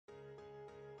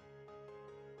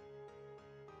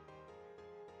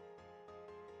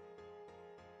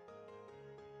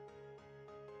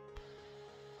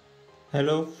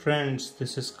Hello friends,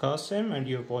 this is Qasim and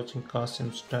you're watching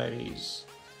Qasim's Diaries.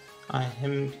 I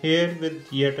am here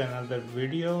with yet another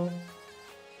video.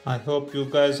 I hope you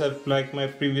guys have liked my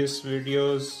previous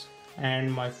videos and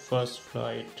my first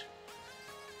flight.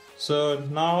 So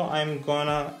now I'm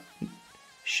gonna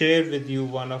share with you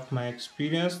one of my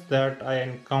experience that I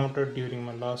encountered during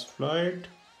my last flight.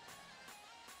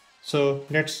 So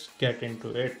let's get into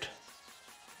it.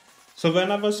 So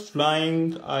when I was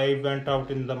flying, I went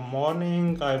out in the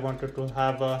morning. I wanted to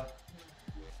have a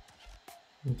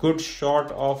good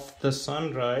shot of the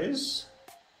sunrise.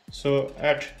 So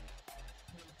at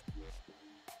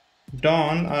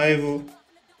dawn,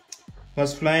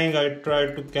 was flying. I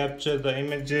tried to capture the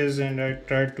images and I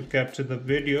tried to capture the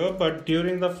video, but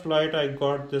during the flight I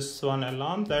got this one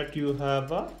alarm that you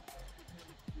have a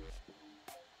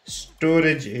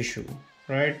storage issue,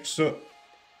 right? So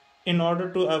in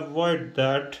order to avoid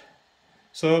that,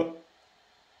 so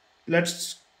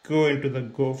let's go into the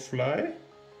go fly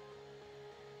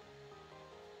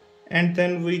and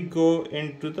then we go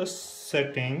into the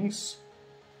settings.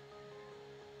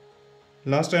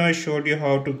 Last time I showed you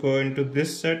how to go into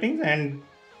this settings, and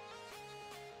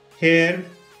here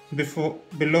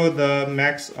below the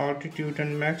max altitude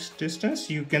and max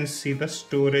distance you can see the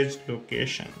storage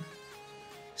location.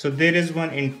 So there is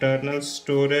one internal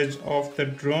storage of the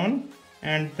drone,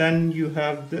 and then you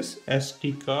have this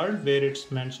SD card where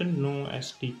it's mentioned no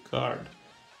SD card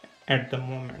at the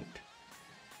moment.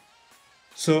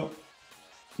 So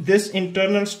this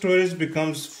internal storage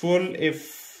becomes full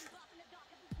if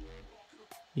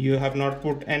you have not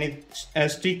put any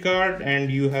SD card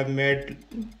and you have made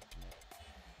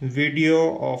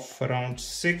video of around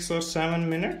 6 or 7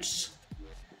 minutes.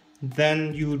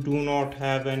 Then you do not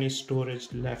have any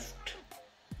storage left.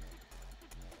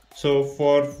 So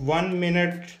for 1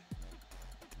 minute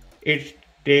it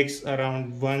takes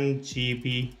around 1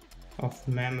 GB of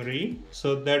memory,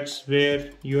 so that's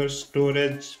where your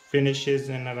storage finishes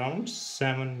in around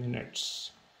 7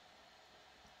 minutes.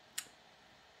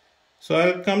 So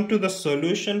I'll come to the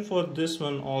solution for this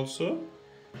one also,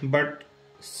 but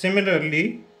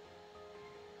similarly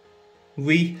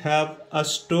we have a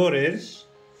storage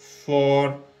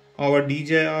for our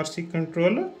DJI RC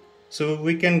controller. So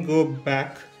we can go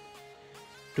back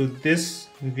to this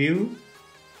view,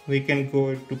 we can go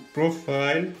into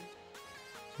profile,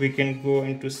 we can go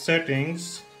into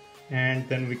settings, and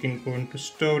then we can go into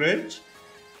storage,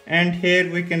 and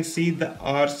here we can see the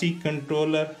RC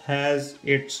controller has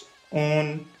its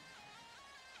own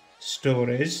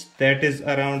storage that is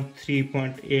around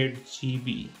 3.8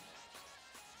 GB.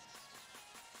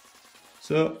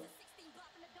 So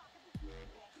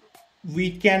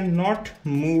we cannot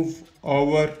move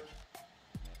our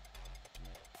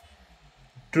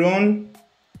drone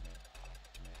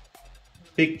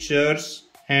pictures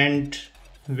and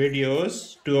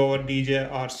videos to our DJI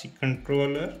RC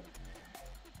controller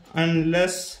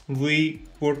unless we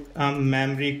put a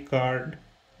memory card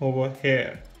over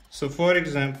here. So for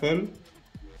example,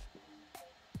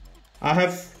 I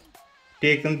have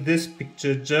taken this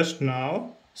picture just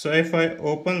now. So if I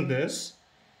open this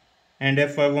and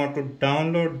if I want to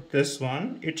download this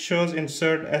one, it shows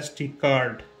insert SD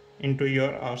card into your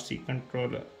RC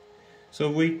controller. So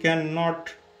we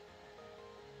cannot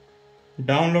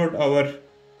download our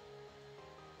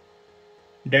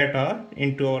data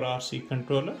into our RC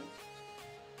controller.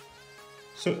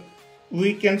 So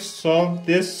we can solve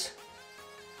this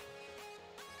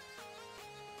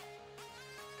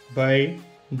by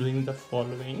doing the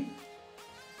following.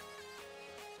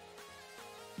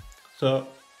 So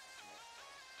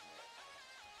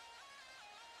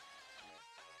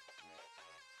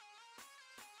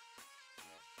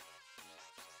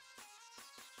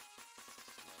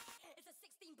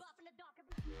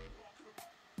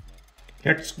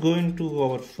let's go into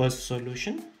our first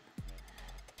solution,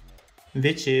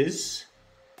 which is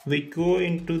we go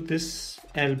into this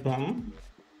album,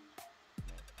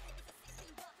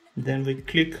 then we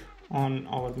click on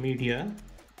our media,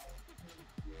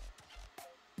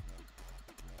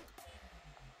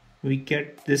 we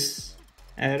get this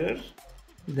error,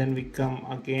 then we come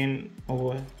again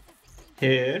over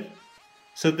here.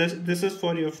 So this is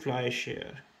for your fly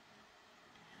share.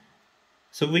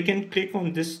 So we can click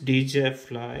on this DJI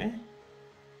fly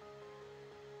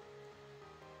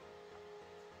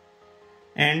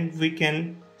and we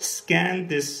can scan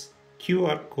this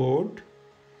QR code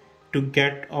to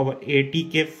get our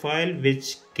ATK file,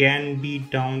 which can be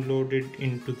downloaded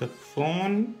into the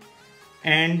phone,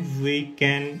 and we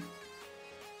can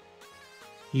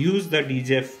use the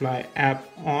DJI Fly app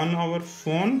on our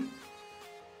phone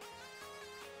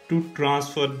to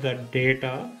transfer the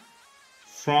data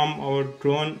from our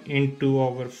drone into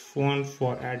our phone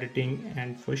for editing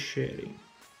and for sharing.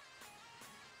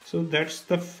 So that's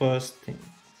the first thing.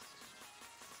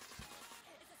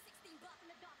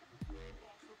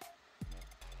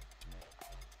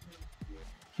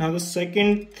 Now the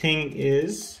second thing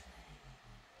is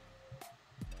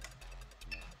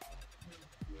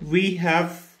we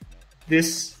have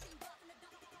this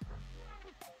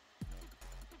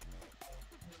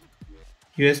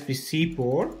USB-C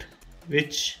port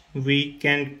which we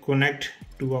can connect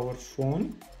to our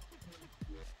phone,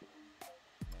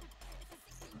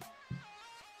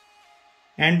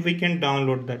 and we can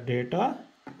download the data.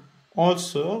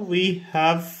 Also we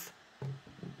have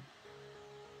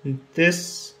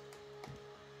this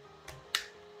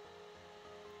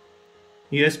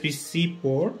USB-C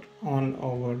port on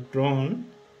our drone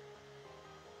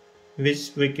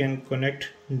which we can connect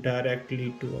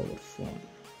directly to our phone.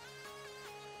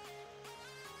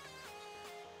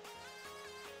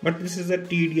 But this is a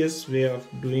tedious way of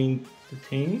doing the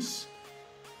things.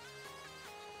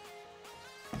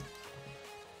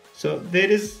 So there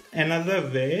is another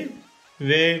way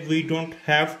where we don't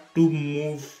have to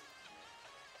move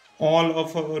all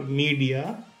of our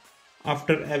media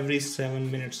after every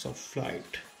 7 minutes of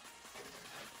flight.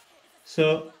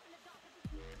 So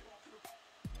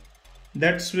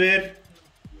that's where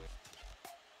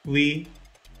we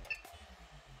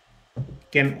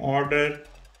can order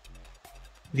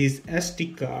these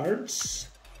SD cards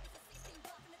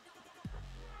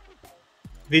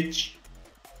which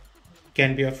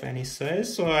can be of any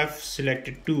size. So I've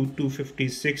selected two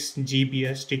 256 GB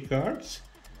SD cards,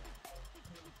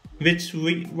 which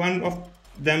one of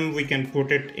them we can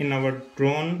put it in our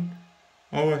drone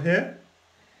over here,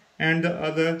 and the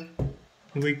other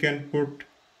we can put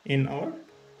in our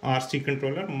RC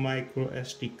controller micro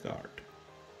SD card.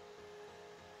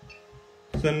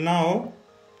 So now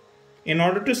in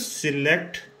order to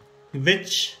select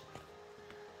which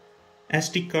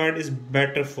SD card is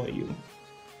better for you,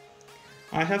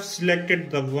 I have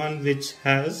selected the one which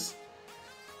has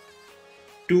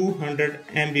 200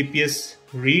 Mbps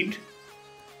read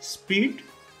speed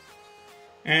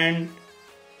and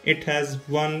it has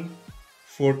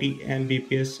 140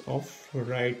 Mbps of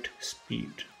write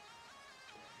speed.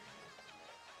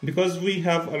 Because we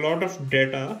have a lot of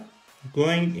data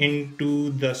going into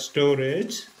the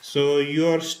storage, so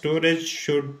your storage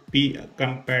should be a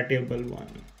compatible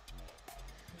one.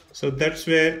 So that's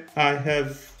where I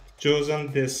have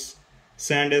chosen this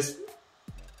SanDisk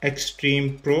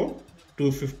Extreme Pro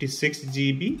 256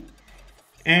 GB,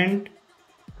 and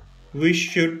we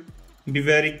should be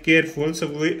very careful. So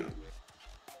we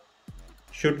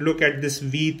should look at this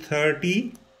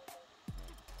V30A2,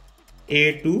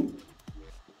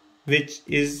 which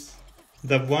is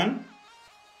the one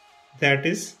that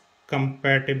is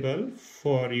compatible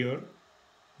for your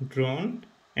drone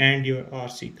and your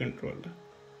RC controller.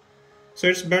 So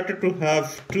it's better to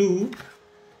have two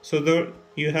so that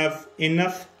you have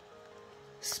enough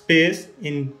space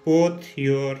in both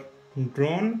your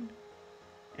drone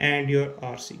and your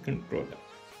RC controller.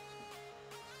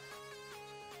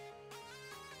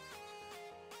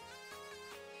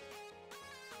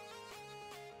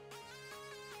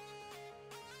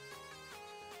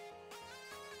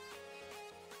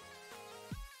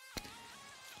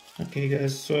 Okay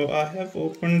guys, so I have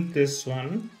opened this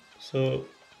one. So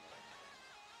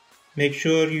make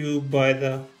sure you buy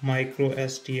the micro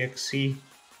SDXC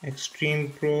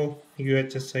Extreme Pro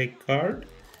UHSI card.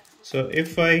 So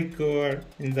if I go at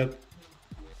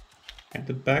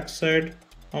the back side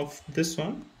of this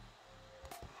one,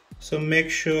 so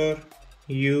make sure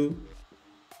you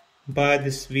buy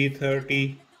this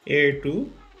V30A2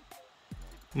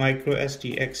 micro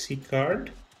SDXC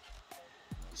card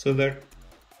so that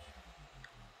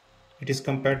it is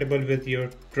compatible with your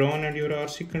drone and your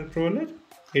RC controller.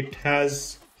 It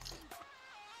has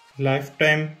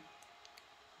lifetime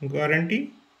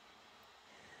guarantee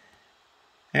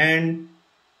and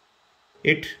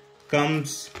it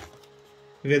comes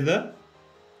with a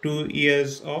 2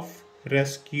 years of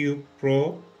Rescue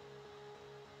Pro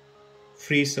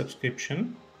free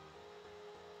subscription.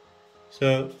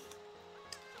 So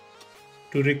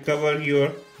to recover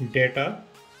your data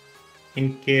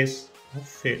in case of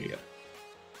failure.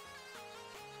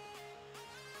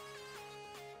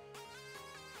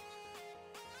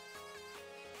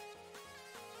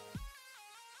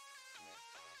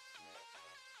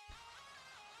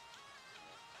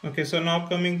 Okay, so now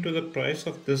coming to the price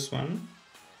of this one,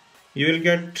 you will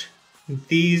get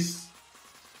these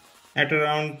at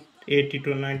around $80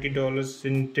 to $90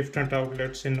 in different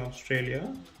outlets in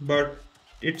Australia, but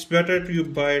it's better you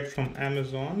buy it from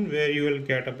Amazon, where you will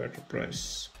get a better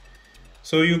price.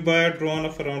 So you buy a drone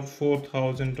of around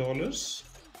 $4,000,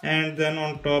 and then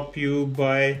on top you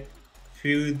buy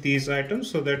few these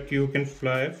items so that you can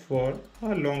fly for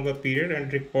a longer period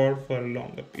and record for a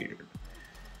longer period.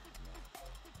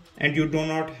 And you do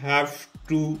not have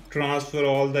to transfer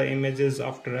all the images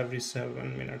after every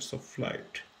 7 minutes of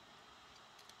flight.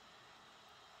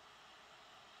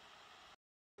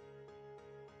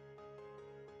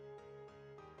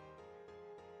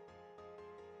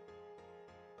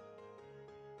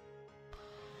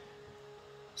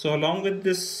 So along with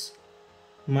this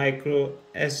micro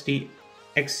SD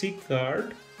XC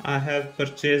card, I have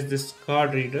purchased this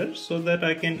card reader so that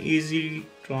I can easily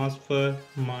transfer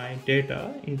my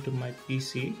data into my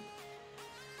PC,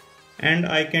 and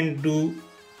I can do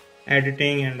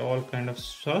editing and all kind of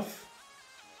stuff.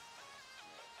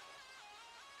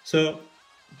 So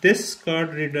this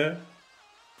card reader,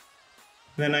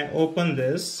 when I open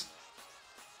this,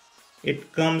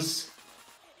 it comes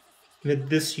with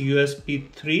this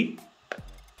USB 3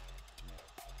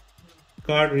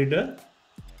 card reader,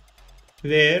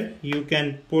 where you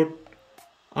can put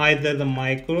either the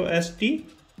micro SD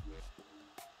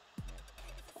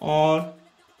or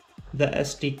the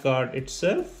SD card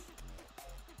itself,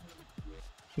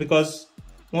 because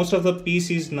most of the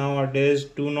PCs nowadays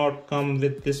do not come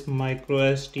with this micro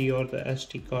SD or the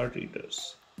SD card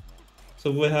readers, so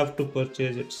we have to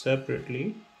purchase it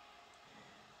separately.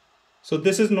 So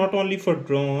this is not only for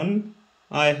drone.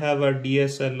 I have a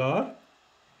DSLR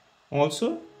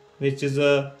also, which is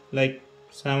a like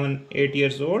 7-8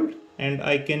 years old, and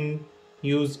I can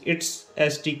use its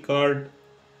SD card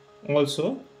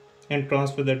also and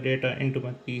transfer the data into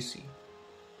my PC.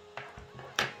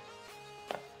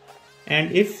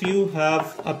 And if you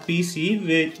have a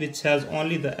PC which has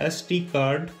only the SD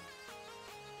card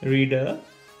reader,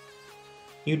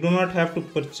 you do not have to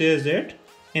purchase it.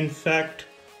 In fact,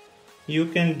 you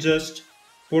can just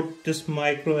put this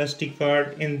micro SD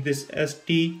card in this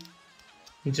SD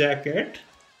jacket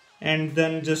and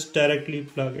then just directly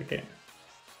plug it in.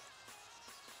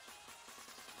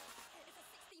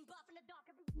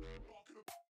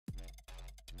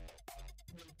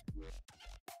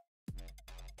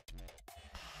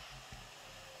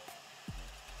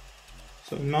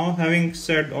 So now, having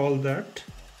said all that,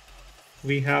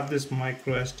 we have this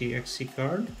micro SD XC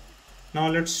card. Now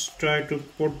let's try to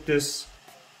put this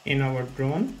in our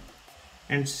drone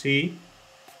and see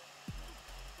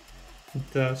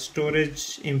the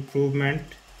storage improvement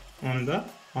on the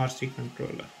RC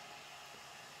controller.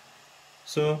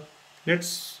 So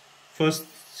let's first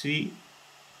see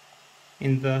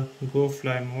in the go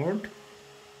fly mode.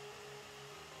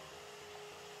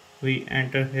 We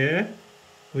enter here.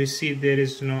 We see there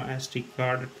is no SD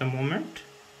card at the moment.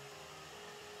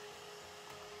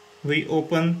 We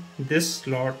open this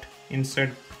slot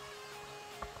inside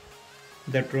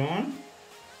the drone.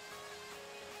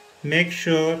 Make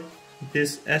sure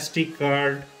this SD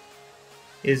card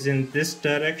is in this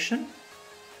direction,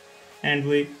 and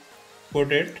we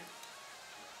put it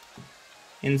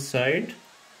inside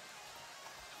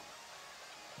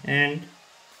and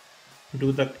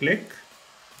do the click,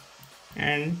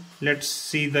 and let's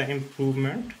see the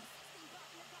improvement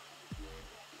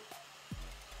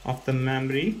of the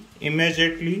memory.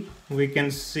 Immediately we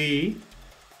can see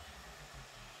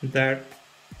that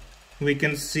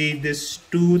this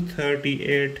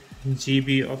 238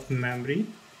 GB of memory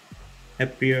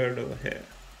appeared over here.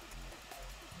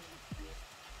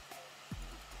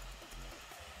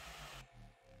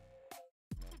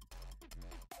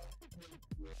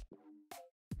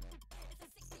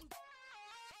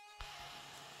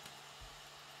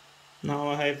 Now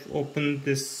I have opened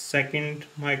this second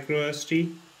micro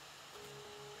SD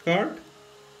card,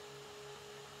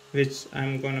 which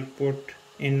I'm gonna put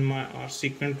in my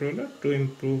RC controller to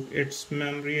improve its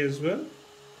memory as well.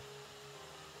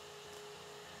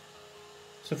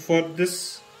 So for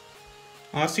this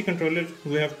RC controller,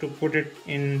 we have to put it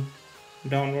in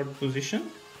downward position,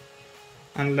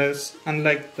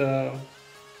 unlike the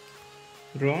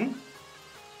drone.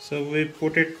 So we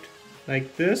put it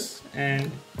like this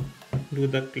and do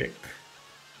the click.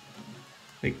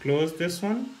 We close this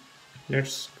one.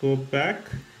 Let's go back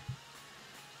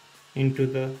into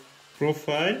the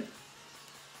profile,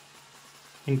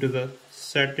 into the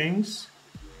settings,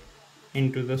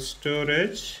 into the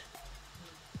storage,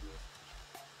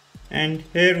 and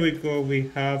here we go.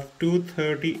 We have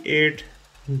 238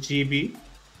 GB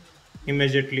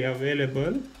immediately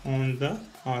available on the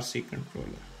RC controller.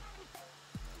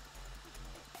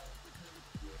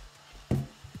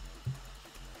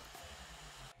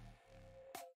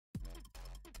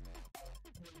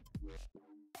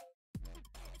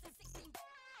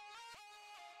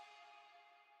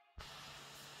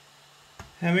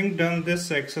 Having done this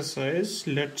exercise,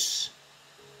 let's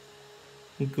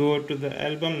go to the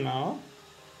album now.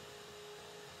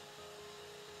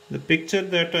 The picture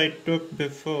that I took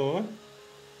before,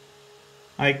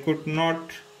 I could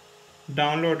not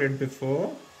download it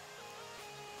before.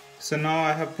 So now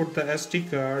I have put the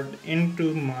SD card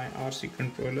into my RC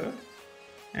controller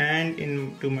and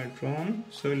into my drone.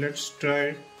 So let's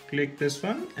try click this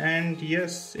one, and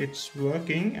yes, it's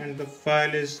working and the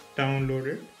file is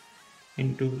downloaded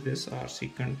into this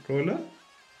RC controller.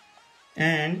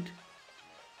 And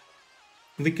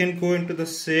we can go into the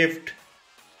saved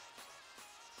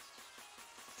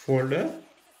folder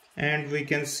and we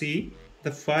can see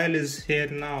the file is here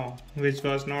now, which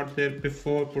was not there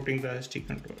before putting the SD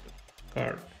controller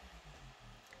card.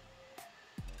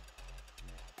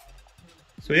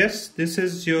 So yes, this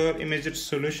is your immediate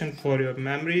solution for your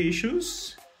memory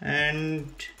issues,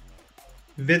 and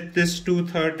with this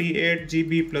 238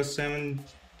 GB plus 7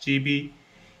 GB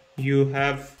you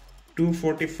have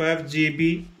 245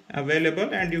 GB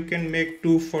available, and you can make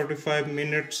 245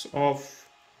 minutes of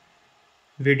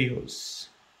videos.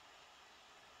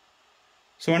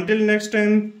 So until next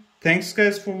time, thanks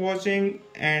guys for watching,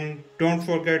 and don't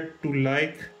forget to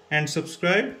like and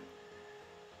subscribe.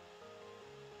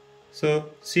 So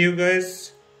see you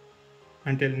guys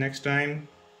until next time.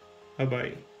 Bye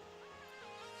bye.